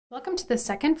Welcome to the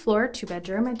second floor,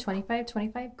 2-bedroom at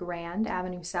 2525 Grand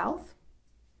Avenue South.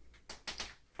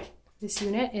 This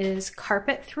unit is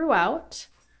carpet throughout,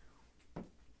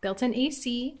 built-in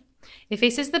AC. It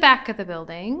faces the back of the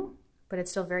building, but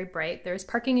it's still very bright. There is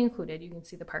parking included. You can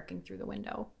see the parking through the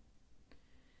window.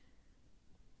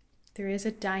 There is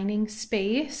a dining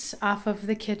space off of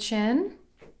the kitchen,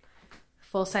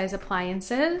 full-size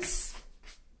appliances,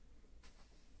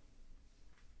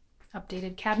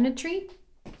 updated cabinetry.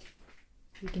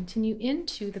 We continue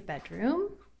into the bedroom.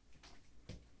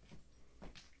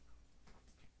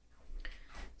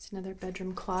 It's another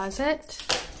bedroom closet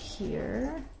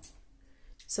here.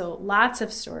 So lots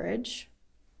of storage.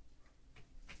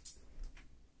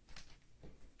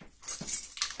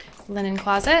 Linen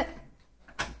closet.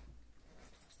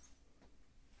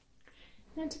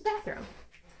 And it's a bathroom.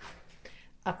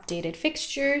 Updated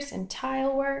fixtures and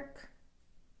tile work.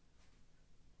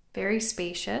 Very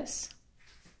spacious.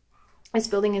 This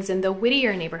building is in the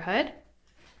Whittier neighborhood,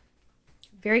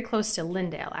 very close to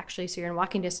Lyndale, actually, so you're in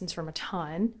walking distance from a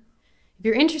ton. If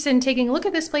you're interested in taking a look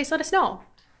at this place, let us know.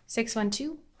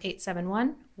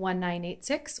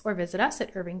 612-871-1986 or visit us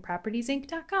at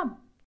irvingpropertiesinc.com.